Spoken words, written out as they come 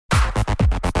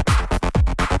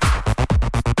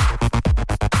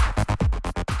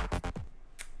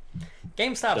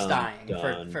GameStop's Dun, dying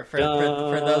dun, for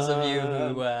those of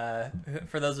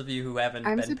you who haven't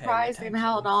I'm been paying surprised they've attention.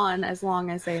 held on as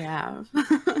long as they have.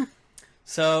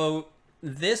 So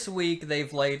this week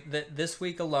this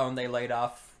week alone they laid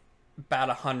off about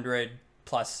 100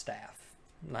 plus staff,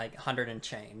 like 100 and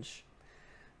change.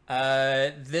 In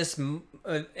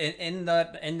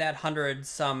that 100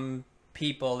 some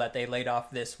people that they laid off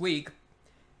this week,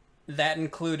 that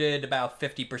included about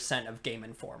 50% of Game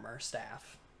Informer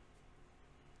staff.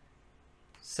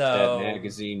 So That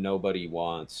magazine nobody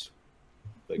wants.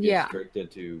 They get Yeah. tricked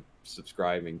into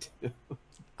subscribing to.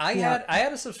 I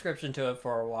had a subscription to it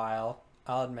for a while,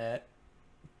 I'll admit,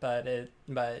 but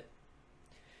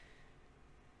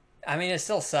I mean, it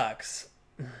still sucks.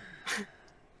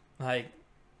 Like,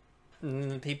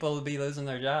 people will be losing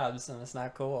their jobs, and it's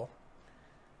not cool.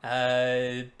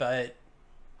 But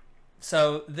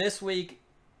so this week,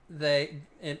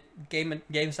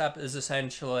 GameStop is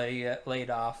essentially laid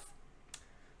off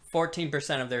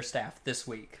 14% of their staff this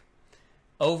week.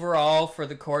 Overall, for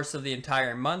the course of the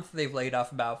entire month, they've laid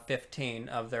off about 15%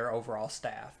 of their overall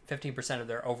staff.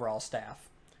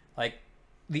 Like,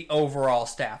 the overall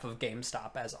staff of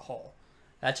GameStop as a whole.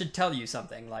 That should tell you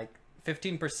something. Like,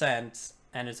 15%,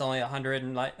 and it's only 100,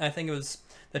 and I think it was,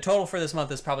 the total for this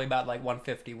month is probably about like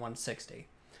 150, 160.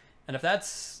 And if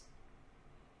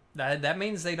that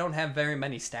means they don't have very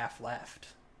many staff left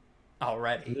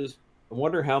already. I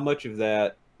wonder how much of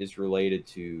that is related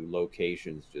to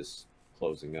locations just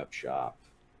closing up shop,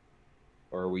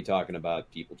 or are we talking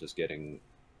about people just getting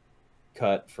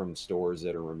cut from stores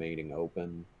that are remaining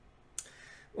open?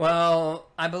 Well,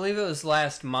 I believe it was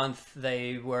last month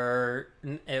it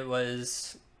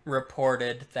was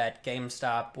reported that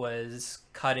GameStop was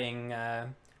cutting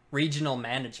regional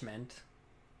management,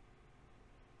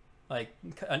 like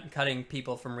cutting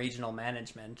people from regional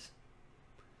management.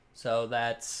 So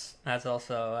that's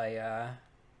also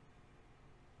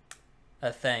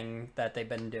a thing that they've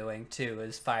been doing too,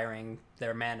 is firing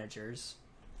their managers.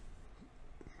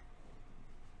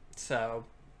 So,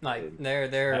 like,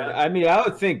 they're I mean, I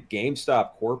would think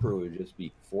GameStop corporate would just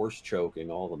be force choking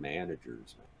all the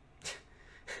managers, man.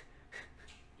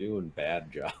 Doing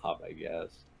bad job, I guess.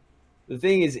 The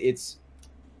thing is,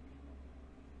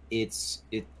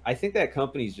 I think that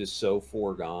company's just so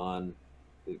foregone.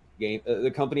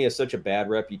 The company has such a bad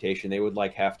reputation. They would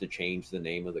like have to change the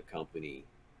name of the company,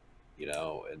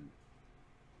 and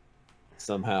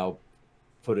somehow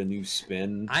put a new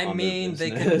spin. I mean, they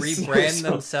could rebrand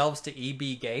themselves to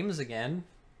EB Games again.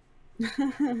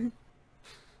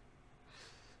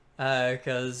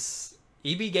 Because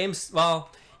EB Games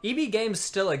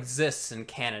still exists in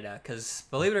Canada, because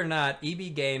believe it or not,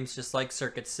 EB Games, just like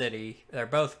Circuit City, they're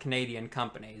both Canadian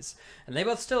companies, and they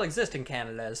both still exist in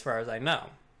Canada as far as I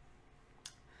know.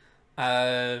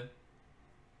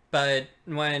 But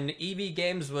when EB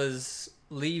Games was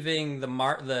leaving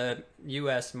the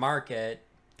US market,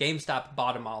 GameStop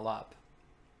bought them all up.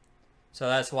 So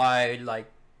that's why,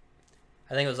 like,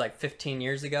 I think it was like 15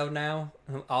 years ago now,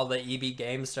 all the EB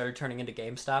Games started turning into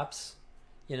GameStops,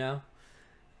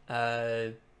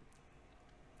 So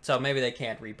maybe they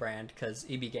can't rebrand because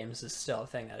EB Games is still a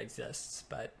thing that exists,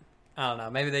 but I don't know.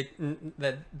 Maybe they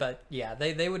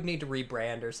would need to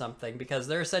rebrand or something, because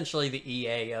they're essentially the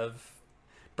EA of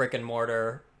brick and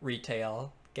mortar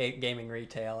retail, gaming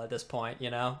retail at this point,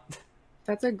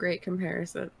 That's a great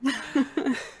comparison.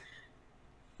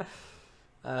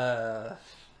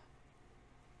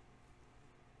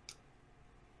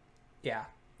 Yeah,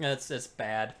 it's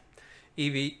bad.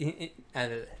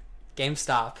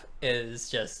 GameStop is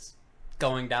just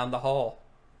going down the hole,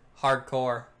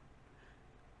 hardcore,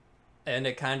 and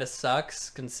it kind of sucks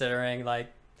considering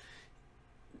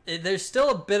there's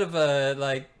still a bit of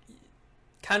a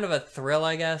kind of a thrill,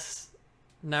 I guess.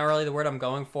 Not really the word I'm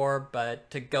going for,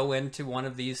 but to go into one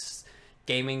of these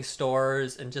gaming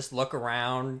stores and just look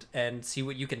around and see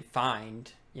what you can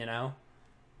find,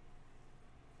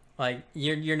 Like,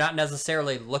 you're not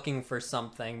necessarily looking for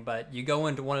something, but you go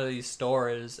into one of these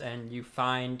stores and you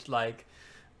find, like,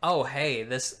 oh, hey,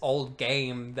 this old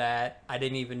game that I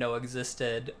didn't even know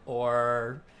existed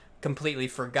or completely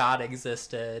forgot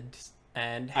existed.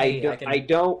 And hey, I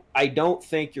don't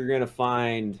think you're gonna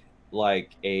find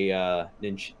like a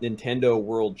Nintendo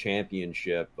World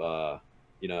Championship, no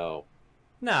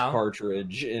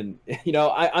cartridge, and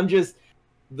I'm just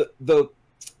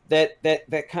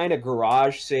that kind of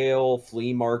garage sale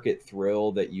flea market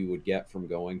thrill that you would get from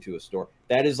going to a store.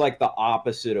 That is like the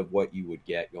opposite of what you would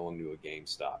get going to a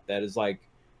GameStop. That is like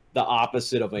the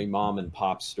opposite of a mom and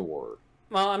pop store.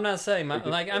 Well, I'm not saying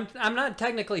I'm not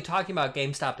technically talking about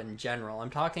GameStop in general. I'm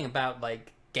talking about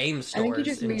like game I think he stores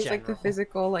just in means general. like the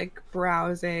physical like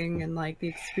browsing and like the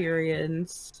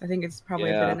experience. I think it's probably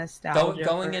a bit of nostalgia.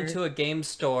 Going for... into a game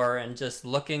store and just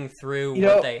looking through You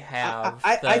what know, they have.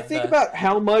 I think about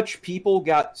how much people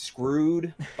got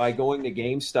screwed by going to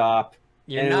GameStop,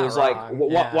 You're and it not was like,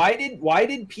 wrong. Yeah. why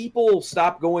did people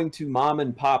stop going to mom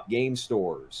and pop game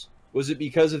stores? Was it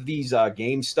because of these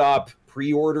GameStop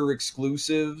pre-order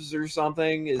exclusives or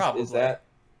something? Is Probably. that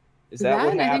what And I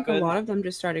think a happened? lot of them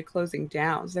just started closing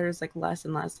down. So there's like less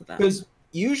and less of them. Because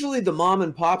usually the mom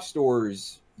and pop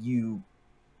stores, you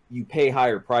pay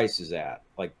higher prices at.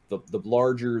 Like the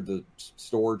larger the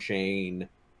store chain,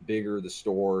 bigger the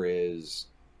store is,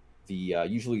 the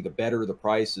usually the better the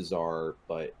prices are.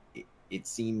 But it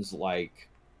seems like,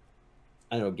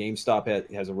 I don't know,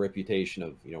 GameStop has a reputation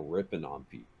of ripping on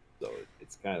people, so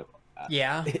it's kind of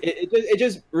Yeah. it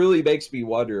just really makes me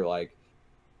wonder, like,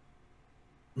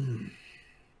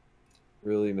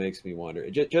 really makes me wonder,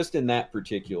 just in that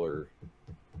particular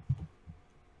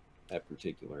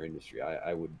industry.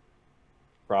 I would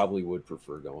probably would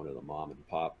prefer going to the mom and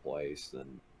pop place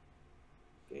than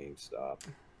GameStop,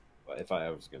 but if I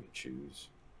was going to choose,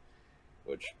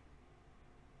 which,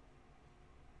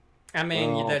 I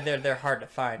mean, well, they're hard to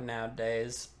find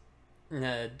nowadays.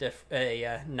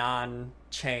 A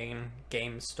non-chain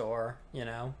game store, you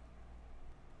know.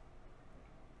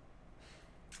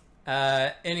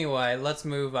 Anyway, let's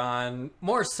move on.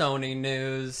 More Sony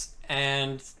news,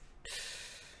 and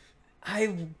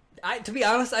I to be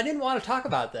honest, I didn't want to talk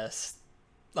about this.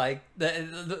 Like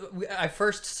I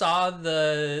first saw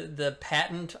the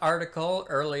patent article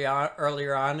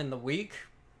earlier on in the week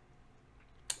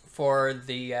for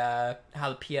the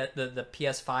how the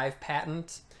PS5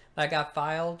 patent that got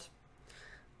filed,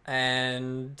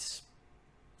 and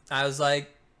I was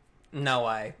like, no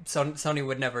way, Sony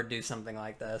would never do something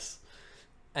like this.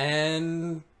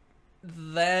 And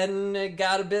then it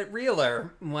got a bit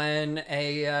realer when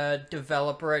a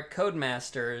developer at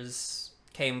Codemasters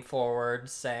came forward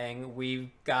saying, we've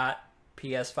got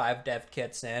PS5 dev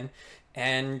kits in,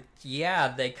 and yeah,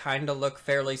 they kind of look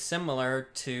fairly similar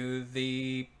to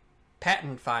the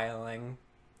patent filing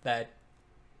that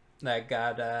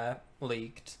got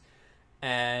leaked.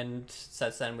 And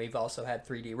since then, we've also had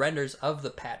 3D renders of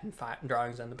the patent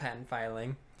drawings and the patent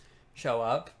filing show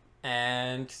up,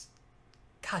 and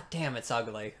god damn, it's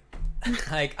ugly.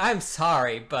 Like, I'm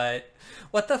sorry, but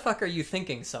what the fuck are you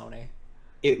thinking, Sony?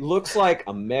 it looks like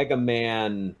a Mega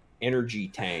Man energy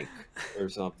tank or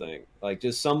something. Like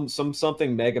just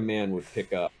something Mega Man would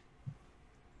pick up.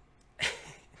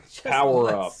 Just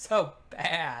Power up. so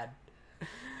bad.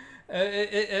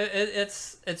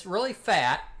 It's really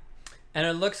fat, and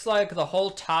it looks like the whole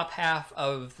top half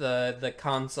of the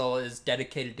console is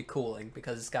dedicated to cooling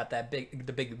because it's got the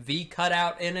big V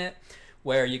cutout in it,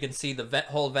 where you can see the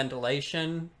whole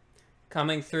ventilation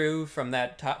coming through from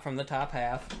the top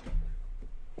half.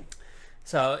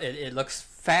 So it looks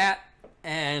fat,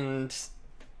 and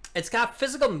it's got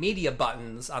physical media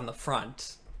buttons on the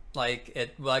front,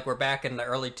 like we're back in the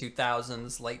early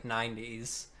 2000s, late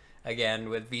 90s, again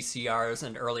with VCRs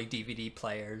and early DVD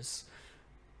players.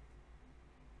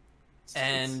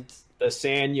 And the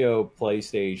Sanyo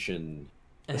PlayStation.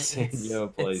 The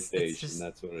Sanyo PlayStation.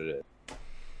 That's what it is.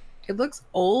 It looks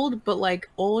old, but like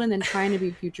old and then trying to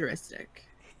be futuristic.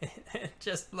 It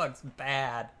just looks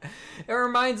bad. It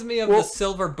reminds me of the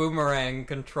silver boomerang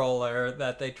controller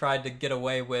that they tried to get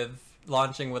away with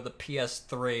launching with the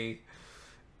PS3,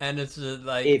 and it's just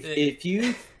like if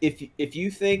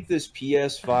you think this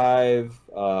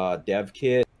PS5 dev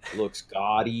kit looks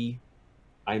gaudy,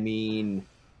 I mean,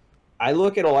 I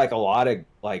look at like a lot of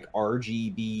like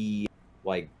RGB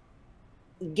like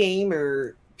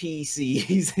gamer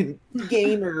PCs and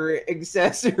gamer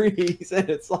accessories, and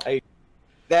it's like,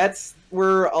 that's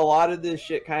where a lot of this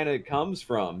shit kind of comes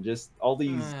from. Just all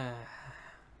these,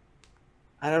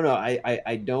 I don't know.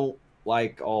 I don't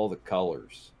like all the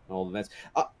colors, all the vents.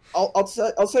 I'll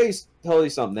tell you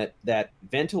something, that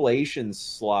ventilation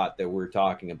slot that we're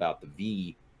talking about, the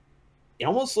V, it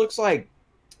almost looks like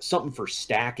something for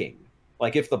stacking.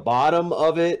 Like if the bottom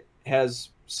of it has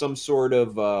some sort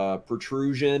of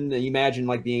protrusion, imagine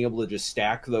like being able to just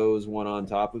stack those one on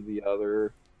top of the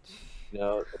other. You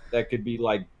know, that could be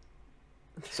like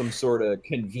some sort of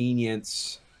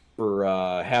convenience for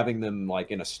having them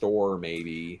like in a store,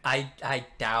 maybe. I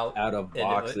doubt out of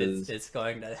boxes. It's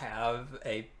going to have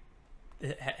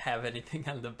anything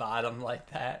on the bottom like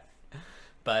that.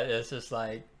 But it's just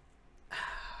like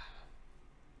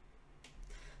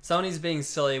Sony's being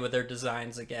silly with their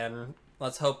designs again.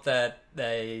 Let's hope that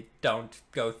they don't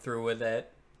go through with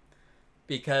it,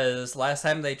 because last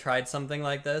time they tried something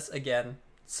like this, again,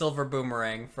 silver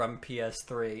boomerang from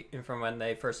PS3, from when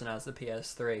they first announced the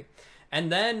PS3.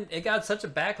 And then it got such a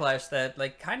backlash that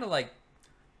like kind of like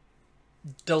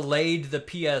delayed the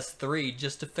PS3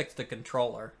 just to fix the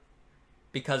controller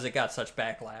because it got such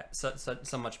backlash,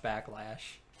 so much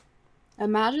backlash.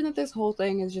 Imagine that this whole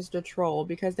thing is just a troll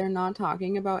because they're not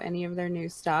talking about any of their new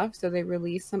stuff, so they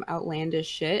release some outlandish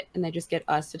shit and they just get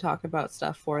us to talk about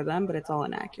stuff for them, but it's all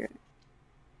inaccurate.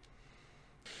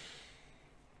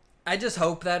 I just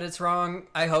hope that it's wrong.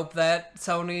 I hope that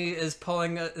Sony is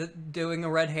doing a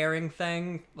red herring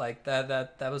thing. Like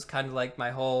that was kind of like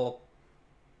my whole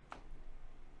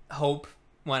hope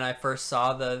when I first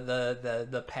saw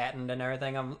the patent and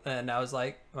everything. And I was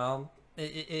like, well,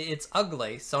 it's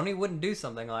ugly. Sony wouldn't do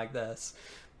something like this.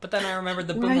 But then I remembered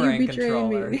the boomerang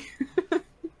controller.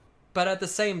 But at the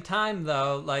same time,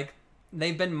 though, like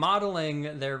they've been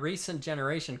modeling their recent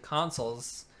generation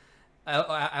consoles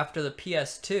after the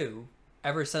PS2,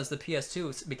 ever since the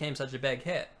PS2 became such a big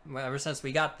hit. Ever since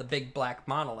we got the big black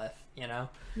monolith, you know,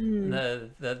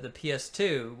 the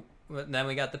PS2. Then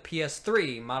we got the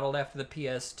PS3 modeled after the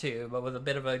PS2, but with a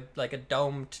bit of a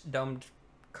domed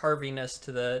curviness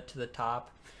to the top.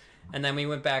 And then we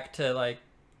went back to like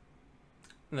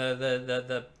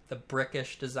the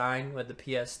brickish design with the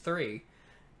PS3.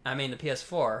 I mean the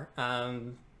PS4.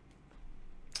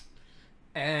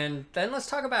 And then let's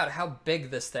talk about how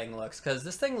big this thing looks, because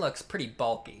this thing looks pretty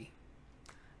bulky.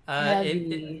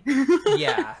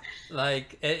 Yeah,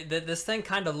 like this thing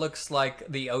kind of looks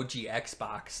like the OG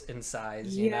Xbox in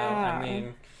size. You know, I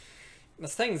mean,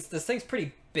 this thing's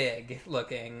pretty big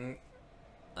looking,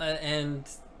 and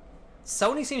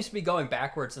Sony seems to be going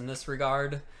backwards in this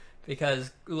regard.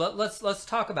 Because let's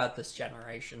talk about this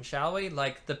generation, shall we?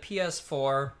 Like the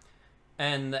PS4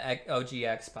 and the OG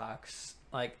Xbox.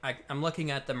 Like I'm looking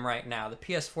at them right now. The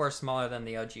PS4 is smaller than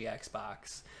the OG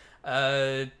Xbox.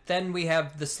 Then we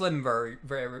have the slim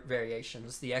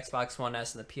variations, the Xbox One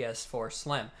S and the PS4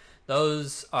 Slim.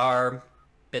 Those are a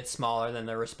bit smaller than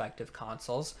their respective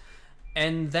consoles.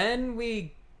 And then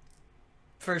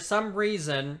for some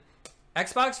reason,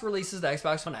 Xbox releases the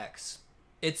Xbox One X.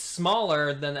 It's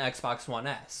smaller than the Xbox One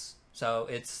S. So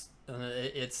it's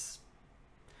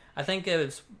I think it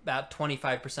was about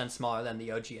 25% smaller than the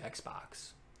OG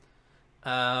Xbox,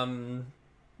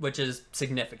 which is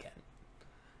significant.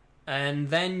 And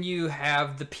then you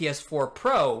have the PS4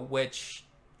 Pro, which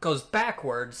goes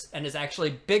backwards and is actually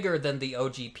bigger than the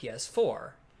OG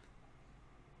PS4.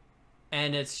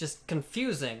 And it's just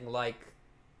confusing. Like,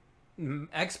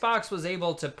 Xbox was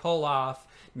able to pull off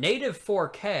native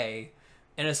 4K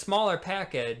in a smaller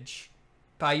package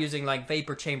by using like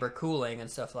vapor chamber cooling and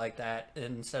stuff like that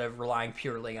instead of relying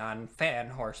purely on fan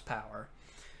horsepower.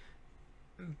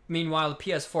 Meanwhile, the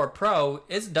PS4 Pro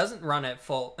doesn't run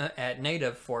at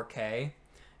native 4K,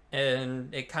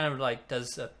 and it kind of like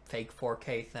does a fake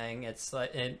 4K thing.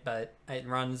 But it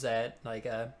runs at like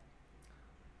a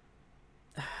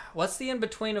what's the in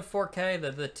between of 4K?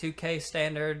 The 2K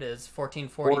standard is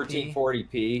 1440p.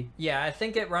 1440p. Yeah, I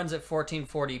think it runs at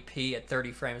 1440p at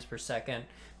 30 frames per second.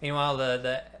 Meanwhile,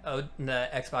 the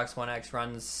Xbox One X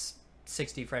runs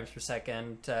 60 frames per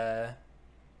second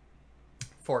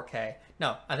 4K.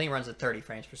 No, I think it runs at 30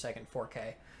 frames per second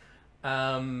 4K.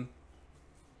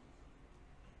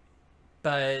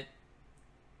 But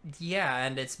yeah,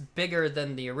 and it's bigger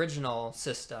than the original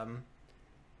system.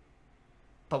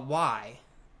 But why?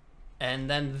 And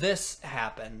then this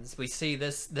happens. We see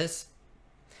this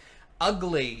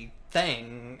ugly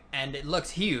thing, and it looks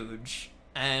huge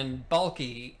and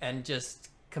bulky and just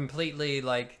completely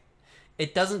like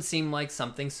it doesn't seem like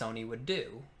something Sony would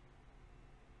do.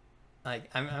 Like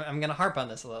I'm gonna harp on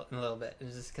this a little bit,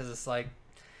 just because it's like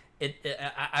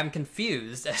I'm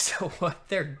confused as to what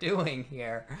they're doing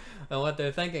here and what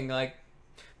they're thinking. Like,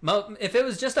 if it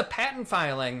was just a patent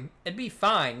filing, it'd be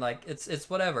fine. Like it's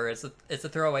whatever. It's a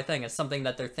throwaway thing. It's something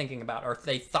that they're thinking about or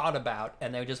they thought about,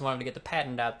 and they just wanted to get the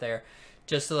patent out there,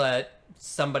 just so that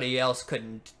somebody else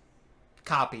couldn't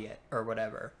copy it or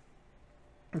whatever.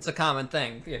 It's a common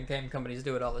thing. Game companies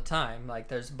do it all the time. Like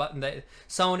there's Sony,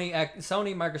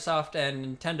 Microsoft,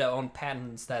 and Nintendo own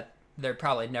patents that they're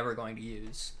probably never going to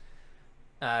use.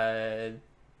 But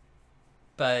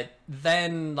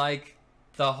then like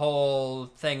the whole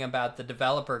thing about the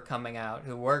developer coming out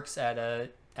who works at a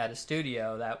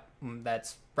studio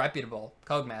that's reputable,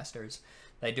 Codemasters.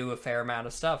 They do a fair amount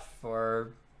of stuff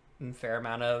for a fair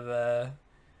amount of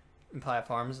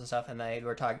platforms and stuff,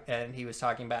 and he was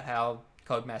talking about how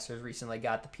Codemasters recently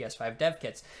got the PS5 dev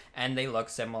kits, and they look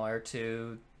similar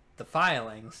to the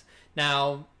filings.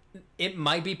 Now, it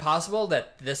might be possible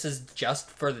that this is just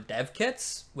for the dev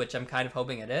kits, which I'm kind of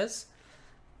hoping it is.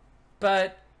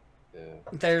 But Yeah.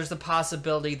 there's the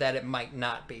possibility that it might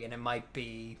not be, and it might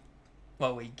be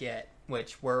what we get,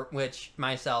 which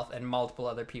myself and multiple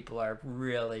other people are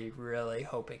really, really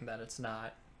hoping that it's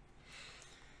not.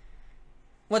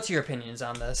 What's your opinions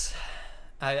on this?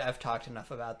 I've talked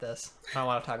enough about this. I don't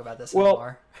want to talk about this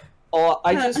anymore.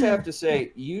 I just have to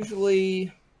say,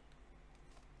 usually,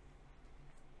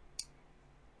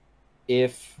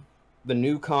 if the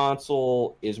new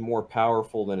console is more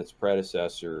powerful than its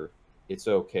predecessor, it's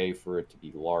okay for it to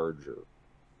be larger.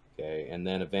 Okay, and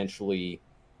then eventually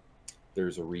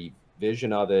there's a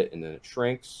revision of it, and then it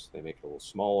shrinks. They make it a little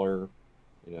smaller.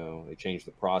 They change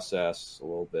the process a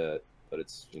little bit, but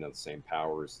it's the same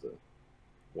power as the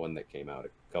one that came out a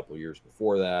couple of years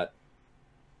before that.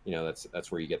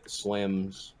 That's where you get the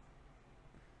slims.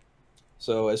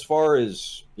 So as far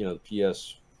as the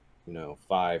PS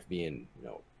 5 being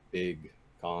big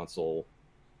console,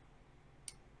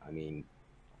 I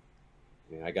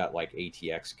got like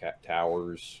ATX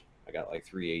towers. I got like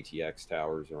 3 ATX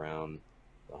towers around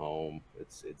the home.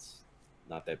 It's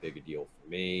not that big a deal for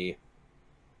me.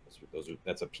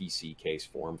 That's a PC case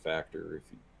form factor. If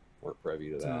you weren't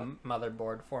privy to that,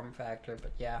 motherboard form factor,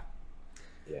 but yeah.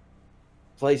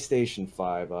 PlayStation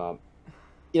 5.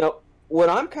 What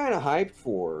I'm kind of hyped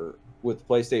for with the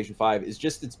PlayStation 5 is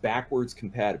just its backwards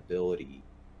compatibility,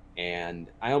 and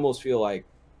I almost feel like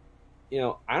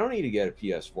I don't need to get a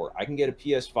PS4. I can get a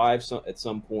PS5 at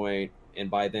some point, and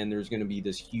by then there's going to be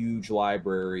this huge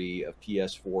library of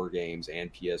PS4 games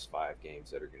and PS5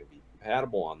 games that are going to be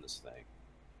compatible on this thing.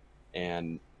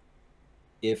 And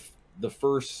if the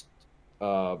first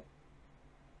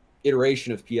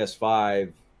iteration of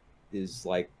PS5 is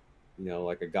like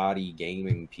a gaudy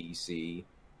gaming PC,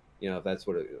 if that's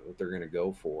what they're going to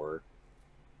go for,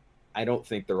 I don't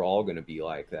think they're all going to be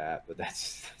like that, but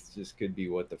that's just could be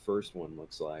what the first one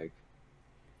looks like.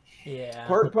 Yeah.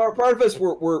 Part of us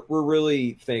we're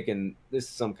really thinking this is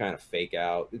some kind of fake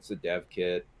out. It's a dev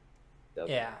kit.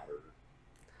 Doesn't matter.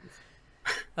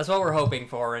 That's what we're hoping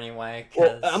for anyway.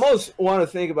 Well, I almost want to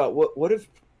think about what if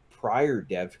prior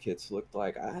dev kits looked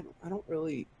like. I don't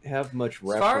really have much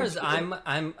reference. As far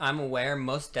as I'm aware,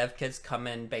 most dev kits come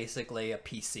in basically a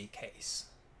PC case.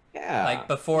 Yeah. Like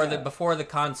before the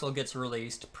console gets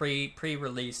released,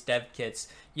 pre-release dev kits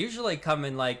usually come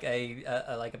in like they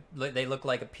look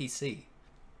like a PC.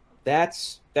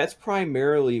 That's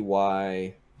primarily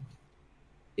why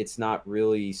it's not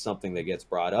really something that gets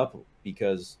brought up,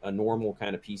 because a normal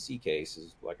kind of PC case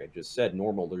is, like I just said,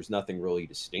 normal. There's nothing really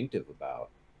distinctive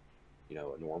about a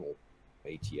normal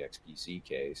ATX PC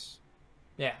case.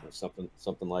 Yeah. Something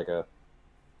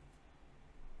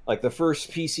like the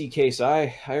first PC case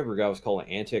I ever got was called an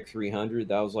Antec 300.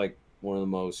 That was like one of the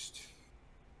most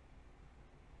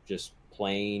just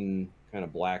plain kind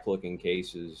of black looking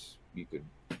cases you could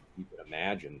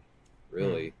imagine,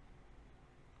 really.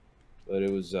 But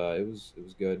it was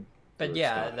good. But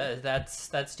yeah,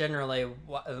 that's generally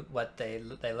what they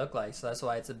look like. So that's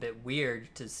why it's a bit weird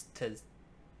to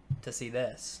see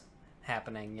this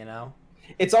happening.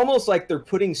 It's almost like they're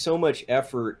putting so much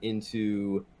effort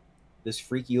into this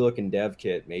freaky looking dev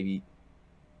kit. Maybe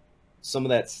some of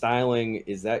that styling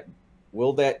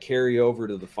will that carry over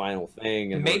to the final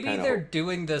thing? And maybe they're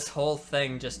doing this whole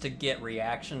thing just to get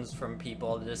reactions from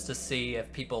people, just to see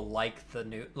if people like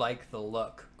the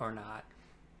look or not.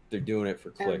 They're doing it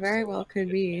for clicks. It very well could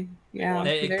be. Yeah,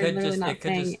 anything.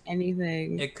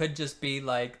 It could just be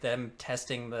like them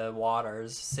testing the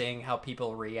waters, seeing how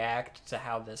people react to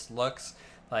how this looks.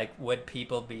 Like, would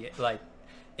people be like?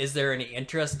 Is there any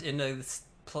interest in a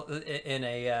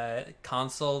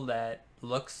console that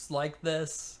looks like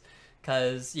this?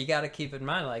 Because you got to keep in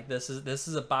mind, like, this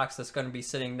is a box that's going to be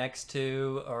sitting next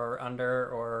to or under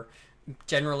or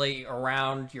generally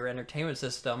around your entertainment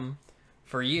system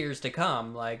for years to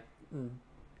come. Like,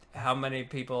 how many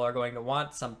people are going to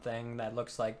want something that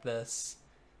looks like this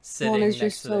sitting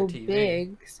next to their TV? It's just so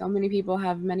big. So many people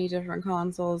have many different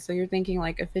consoles. So you're thinking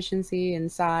like efficiency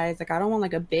and size. Like, I don't want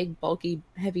like a big, bulky,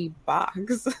 heavy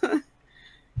box.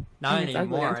 Not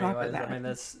anymore, anyways. I mean,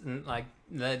 that's like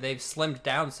they've slimmed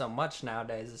down so much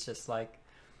nowadays. It's just like,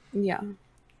 yeah.